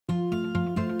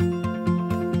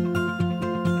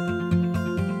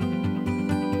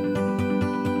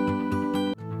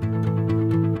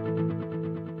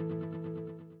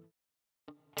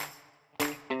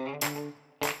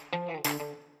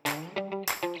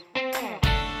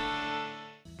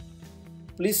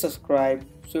Please subscribe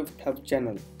Swift Hub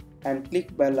channel and click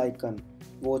bell icon.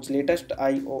 Watch latest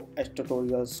iOS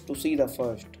tutorials to see the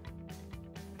first.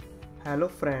 Hello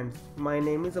friends, my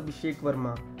name is Abhishek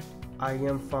Verma. I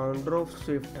am founder of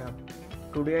Swift Hub.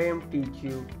 Today I am teach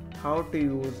you how to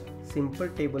use simple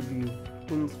table view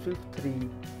in Swift 3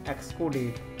 Xcode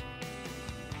 8.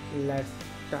 Let's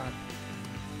start.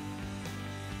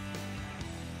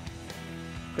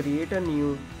 Create a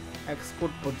new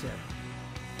Xcode project.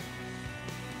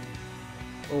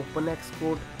 Open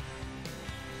Xcode.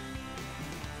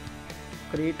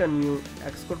 Create a new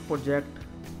Xcode project.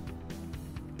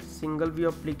 Single view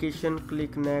application,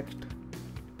 click next.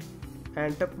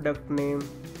 Enter product name.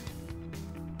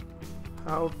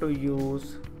 How to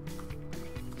use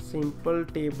simple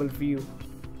table view.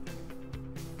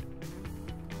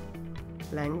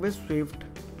 Language Swift.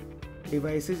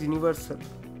 Devices universal.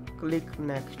 Click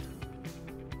next.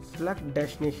 Select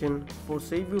destination for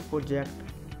save your project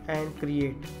and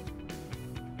create.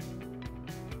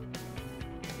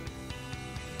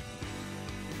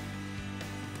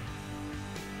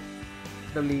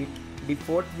 Delete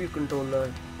default view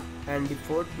controller and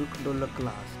default view controller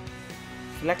class.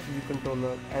 Select view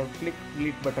controller and click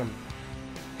delete button.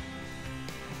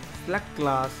 Select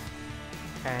class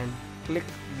and click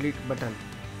delete button.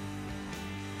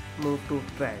 Move to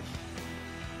trash.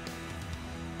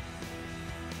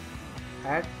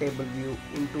 Add table view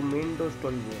into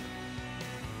main.storyboard.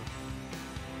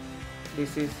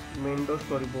 This is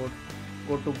main.storyboard.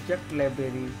 Go to object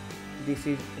library. This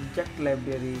is object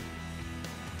library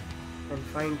and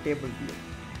find table view.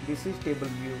 This is table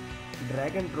view.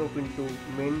 Drag and drop into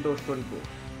main.storyboard.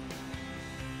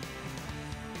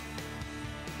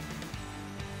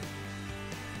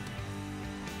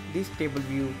 This table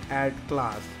view add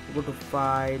class. Go to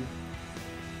file,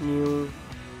 new,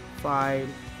 file,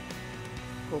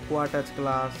 Cocoa touch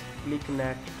class, click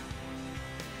next.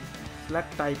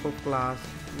 Select type of class,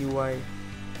 UI,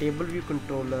 table view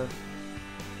controller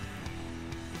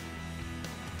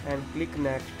and click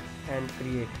next and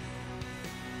create.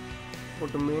 Go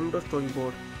to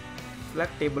main.storyboard,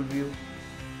 select table view,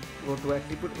 go to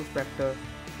attribute inspector,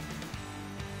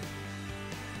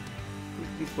 click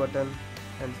this button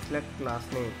and select class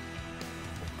name.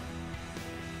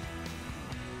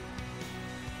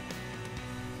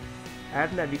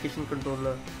 Add navigation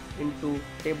controller into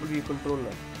table view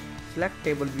controller. Select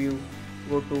table view,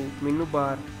 go to menu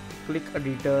bar, click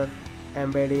editor,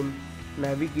 embed in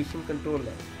navigation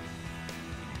controller.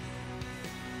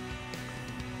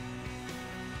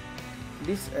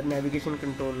 This navigation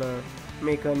controller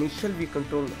make an initial view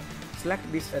controller.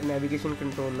 Select this navigation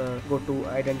controller, go to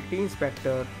identity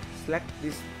inspector, select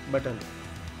this button.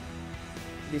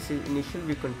 This is initial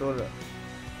view controller.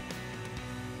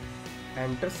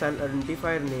 Enter cell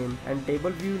identifier name and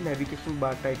table view navigation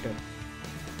bar title.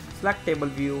 Select table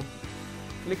view,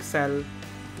 click cell,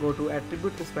 go to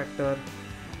attribute inspector.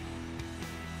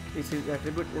 This is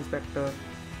attribute inspector.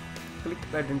 Click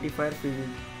identifier field,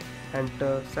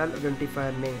 enter cell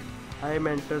identifier name. I am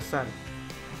enter cell.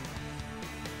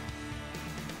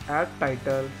 Add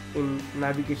title in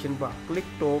navigation bar. Click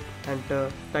top, enter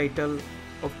title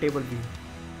of table view.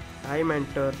 I am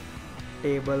enter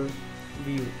table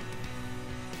view.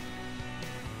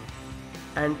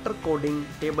 Enter coding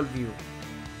table view.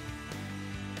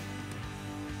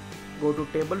 Go to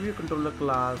table view controller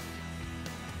class.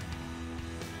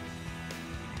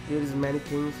 There is many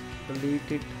things.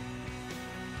 Delete it.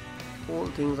 All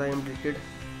things I am deleted.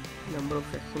 Number of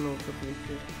section also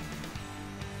deleted.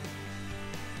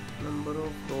 Number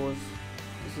of rows.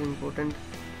 This is important.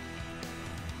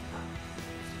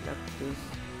 Select this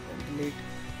and delete.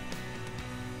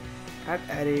 Add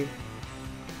array.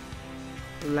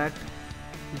 Let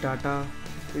data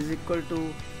is equal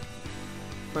to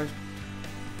first,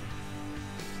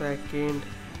 second,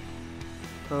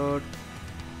 third,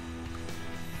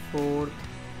 fourth,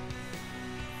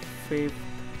 fifth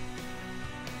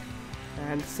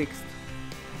and sixth.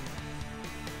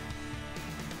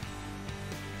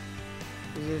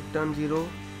 This is done 0.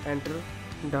 Enter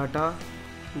data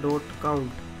dot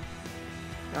count.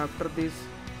 After this,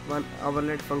 one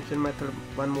override function method,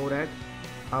 one more add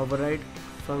override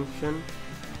function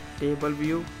table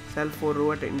view cell for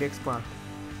row at index path.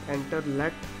 Enter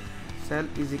let cell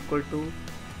is equal to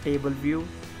table view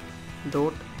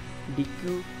dot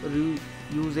dequeue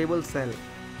reusable cell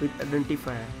with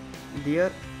identifier.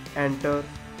 There enter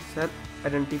cell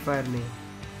identifier name.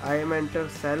 I am enter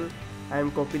cell. I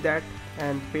am copy that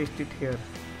and paste it here.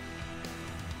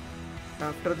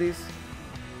 After this,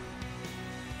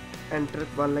 enter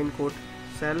one line code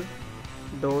cell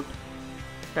dot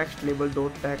text label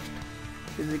dot text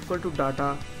is equal to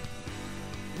data.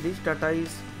 This data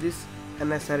is this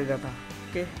necessary data.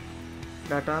 Okay,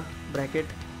 data bracket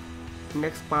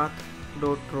index path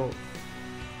dot row.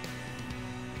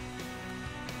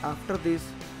 After this,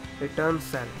 return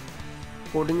cell.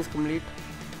 Coding is complete.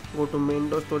 Go to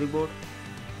main.storyboard.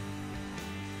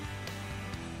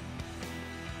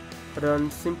 Run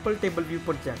simple table view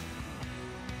project.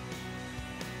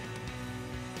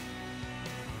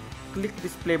 Click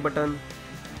display button.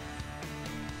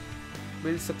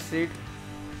 Will succeed.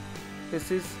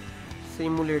 This is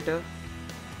simulator.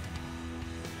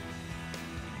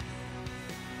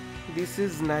 This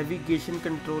is navigation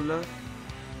controller.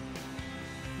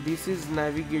 This is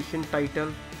navigation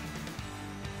title.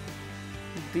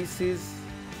 This is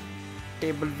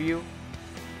table view.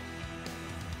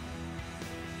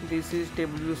 This is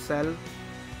TableViewCell.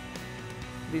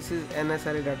 This is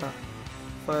necessary data.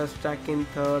 First, second,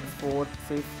 third, fourth,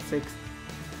 fifth, sixth.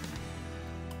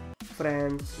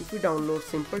 Friends, if you download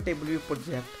simple TableView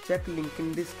project, check link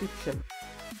in description.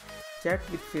 Chat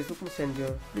with Facebook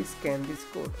Messenger. Please scan this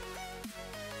code.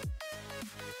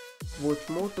 Watch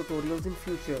more tutorials in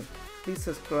future. Please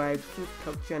subscribe to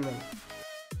SwiftHub channel.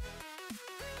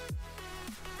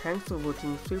 Thanks for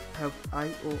watching SwiftHub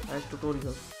iOS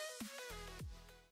tutorials.